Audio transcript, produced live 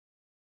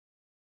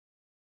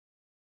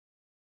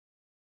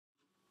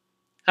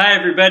Hi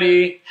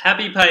everybody,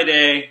 happy Pi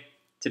Day!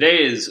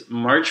 Today is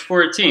March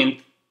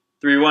 14th,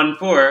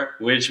 314,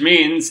 which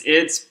means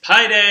it's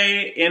Pi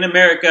Day in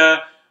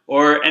America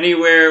or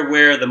anywhere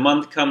where the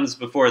month comes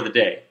before the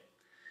day.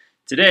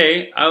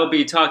 Today I will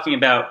be talking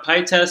about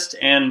Pytest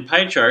and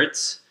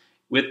PyCharts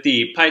with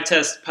the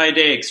Pytest Pi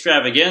Day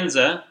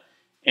extravaganza.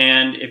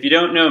 And if you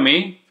don't know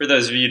me, for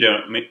those of you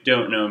who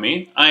don't know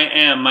me, I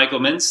am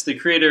Michael Mintz, the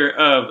creator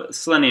of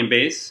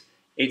SeleniumBase,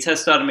 a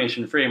test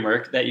automation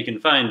framework that you can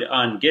find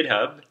on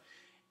GitHub.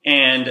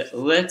 And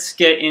let's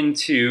get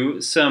into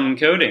some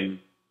coding.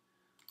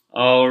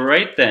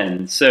 Alright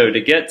then, so to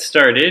get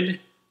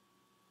started,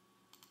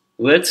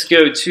 let's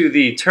go to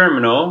the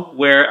terminal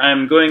where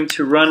I'm going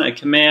to run a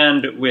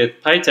command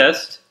with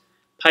Pytest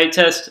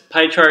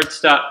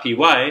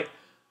PyCharts.py,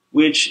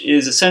 which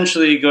is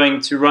essentially going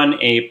to run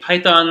a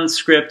Python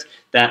script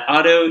that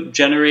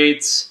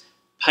auto-generates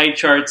pie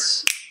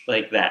charts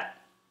like that.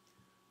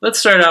 Let's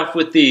start off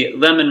with the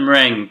lemon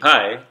meringue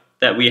pie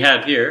that we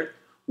have here,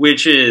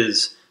 which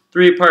is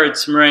 3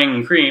 parts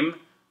meringue cream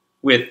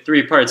with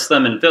 3 parts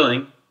lemon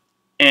filling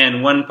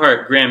and 1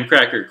 part graham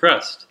cracker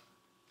crust.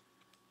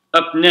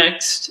 Up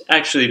next,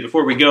 actually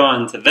before we go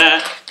on to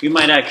that, we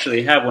might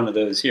actually have one of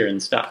those here in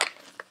stock.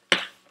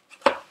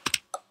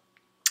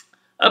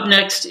 Up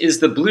next is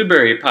the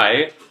blueberry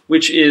pie,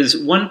 which is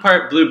 1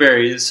 part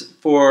blueberries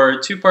for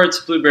 2 parts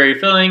blueberry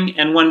filling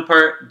and 1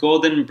 part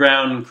golden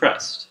brown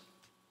crust.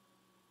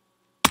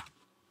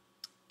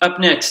 Up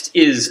next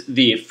is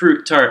the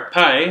fruit tart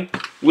pie,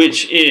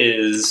 which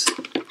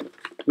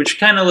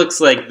kind of looks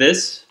like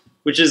this,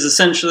 which is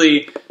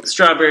essentially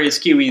strawberries,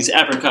 kiwis,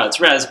 apricots,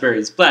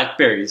 raspberries,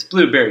 blackberries,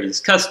 blueberries,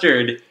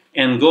 custard,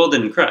 and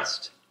golden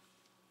crust.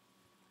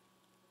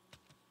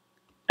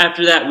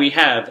 After that we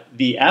have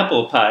the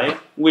apple pie,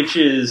 which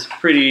is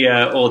pretty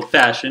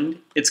old-fashioned.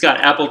 It's got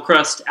apple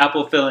crust,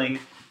 apple filling,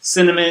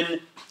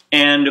 cinnamon,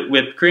 and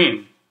whipped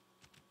cream.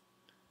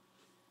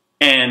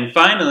 And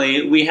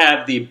finally, we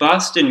have the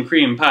Boston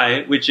cream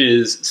pie, which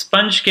is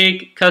sponge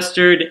cake,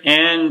 custard,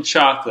 and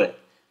chocolate.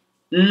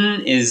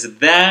 Is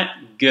that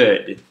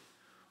good?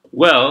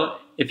 Well,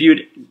 if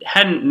you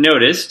hadn't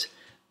noticed,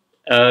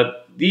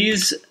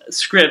 these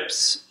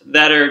scripts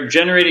that are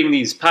generating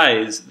these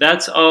pies,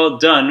 that's all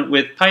done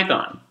with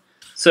Python.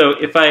 So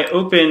if I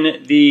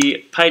open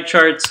the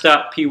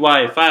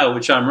PyCharts.py file,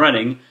 which I'm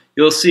running,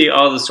 you'll see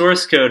all the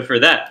source code for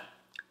that.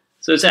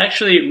 So it's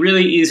actually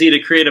really easy to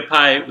create a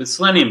pie with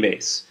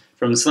SeleniumBase.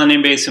 From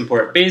SeleniumBase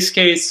import base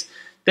case,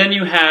 then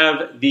you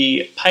have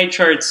the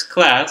PyCharts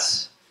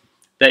class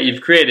that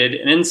you've created,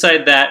 and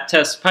inside that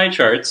test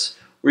PyCharts,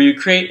 where you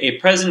create a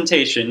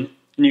presentation,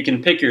 and you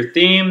can pick your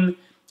theme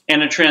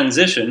and a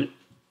transition,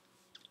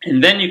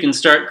 and then you can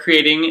start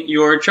creating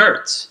your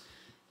charts.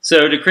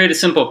 So to create a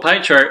simple pie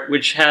chart,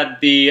 which had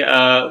the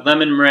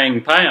lemon meringue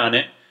pie on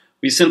it,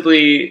 we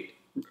simply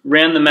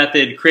ran the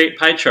method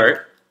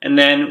createPyChart, and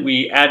then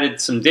we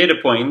added some data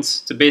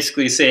points to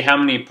basically say how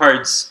many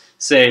parts,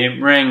 say,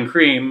 meringue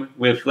cream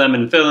with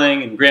lemon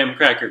filling and graham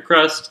cracker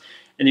crust,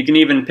 and you can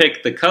even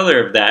pick the color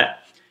of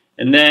that.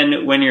 And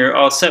then when you're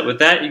all set with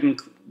that, you can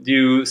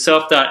do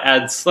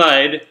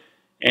self.addSlide,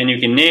 and you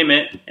can name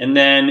it, and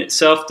then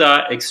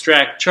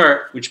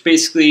self.extractChart, which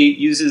basically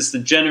uses the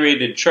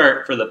generated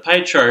chart for the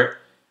pie chart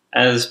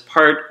as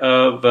part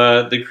of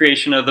the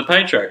creation of the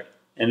pie chart.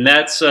 And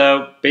that's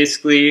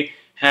basically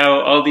how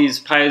all these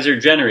pies are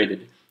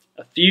generated.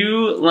 A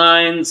few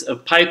lines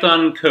of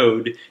Python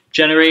code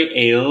generate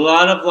a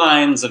lot of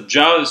lines of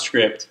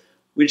JavaScript,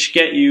 which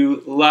get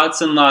you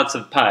lots and lots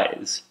of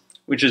pies,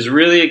 which is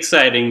really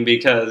exciting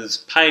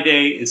because Pi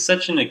Day is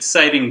such an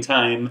exciting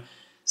time.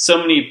 So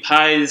many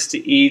pies to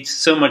eat,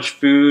 so much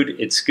food,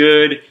 it's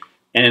good,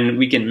 and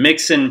we can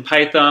mix in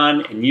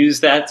Python and use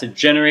that to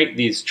generate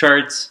these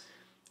charts.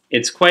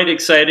 It's quite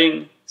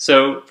exciting.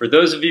 So for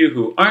those of you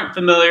who aren't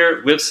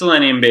familiar with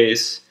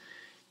SeleniumBase,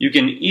 you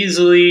can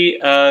easily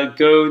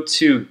go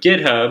to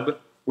GitHub,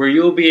 where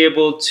you'll be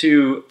able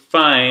to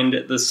find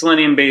the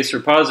SeleniumBase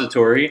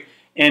repository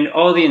and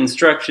all the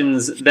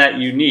instructions that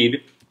you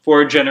need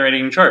for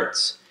generating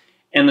charts.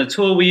 And the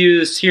tool we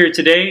used here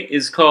today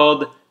is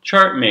called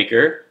Chart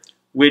Maker,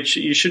 which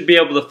you should be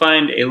able to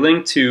find a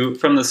link to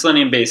from the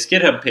SeleniumBase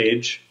GitHub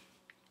page.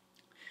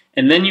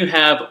 And then you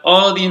have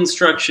all the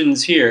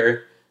instructions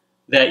here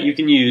that you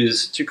can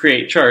use to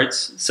create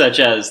charts, such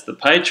as the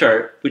pie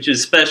chart, which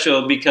is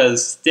special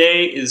because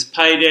today is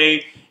Pi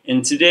Day,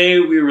 and today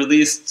we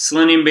released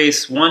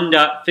SeleniumBase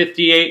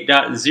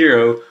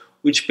 1.58.0,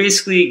 which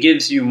basically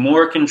gives you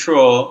more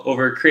control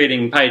over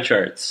creating pie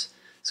charts.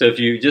 So if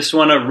you just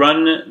want to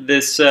run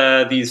this,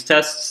 these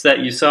tests that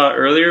you saw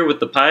earlier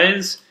with the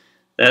pies,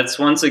 that's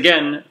once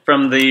again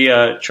from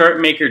the Chart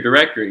Maker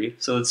directory.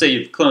 So let's say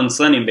you've cloned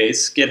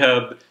SeleniumBase,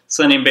 GitHub,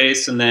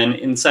 SeleniumBase, and then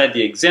inside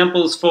the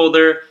examples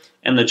folder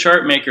and the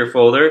Chart Maker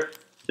folder,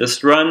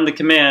 just run the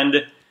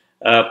command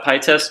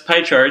Pytest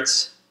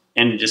PyCharts,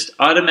 and it just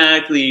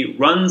automatically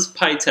runs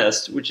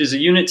Pytest, which is a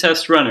unit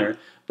test runner,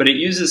 but it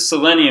uses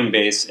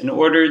SeleniumBase in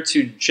order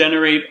to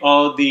generate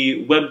all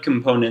the web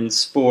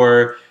components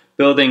for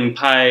building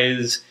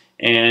pies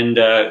and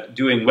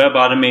doing web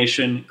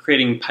automation,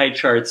 creating pie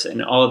charts and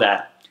all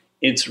that.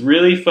 It's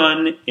really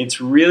fun,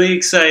 it's really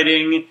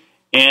exciting,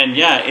 and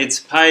yeah, it's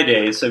Pie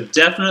Day, so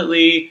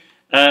definitely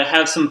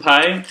have some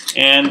pie.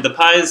 And the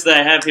pies that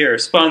I have here are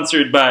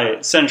sponsored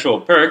by Central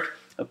Perk,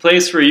 a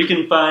place where you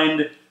can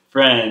find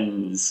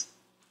friends.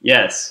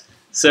 Yes.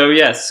 So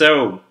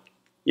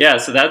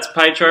that's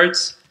pie charts.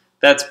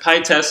 That's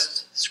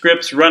Pytest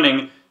scripts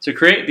running to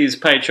create these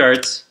pie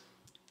charts.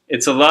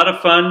 It's a lot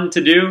of fun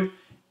to do,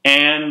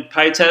 and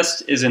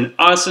Pytest is an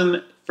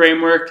awesome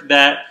framework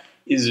that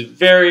is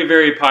very,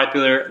 very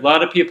popular. A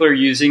lot of people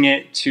are using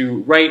it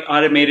to write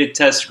automated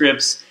test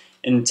scripts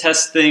and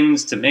test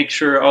things to make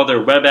sure all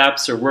their web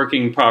apps are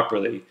working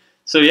properly.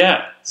 So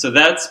yeah, so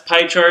that's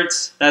pie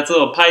charts, that's a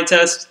little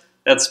Pytest,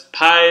 that's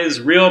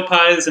pies, real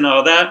pies and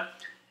all that.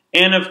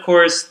 And of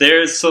course,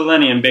 there's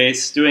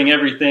SeleniumBase doing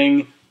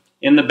everything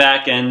in the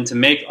back end to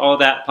make all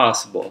that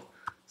possible.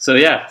 So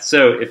yeah,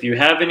 so if you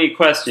have any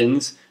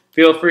questions,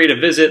 feel free to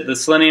visit the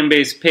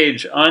SeleniumBase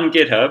page on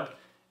GitHub,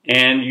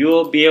 and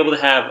you'll be able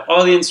to have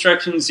all the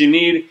instructions you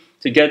need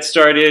to get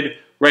started,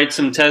 write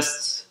some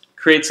tests,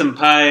 create some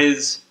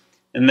pies,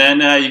 and then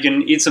you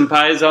can eat some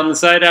pies on the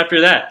side after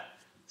that.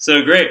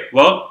 So great.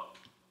 Well,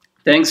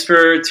 thanks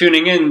for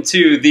tuning in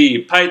to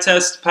the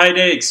Pytest Pie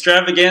Day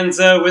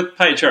Extravaganza with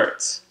pie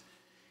charts.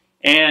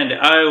 And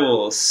I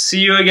will see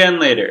you again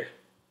later.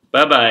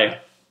 Bye-bye.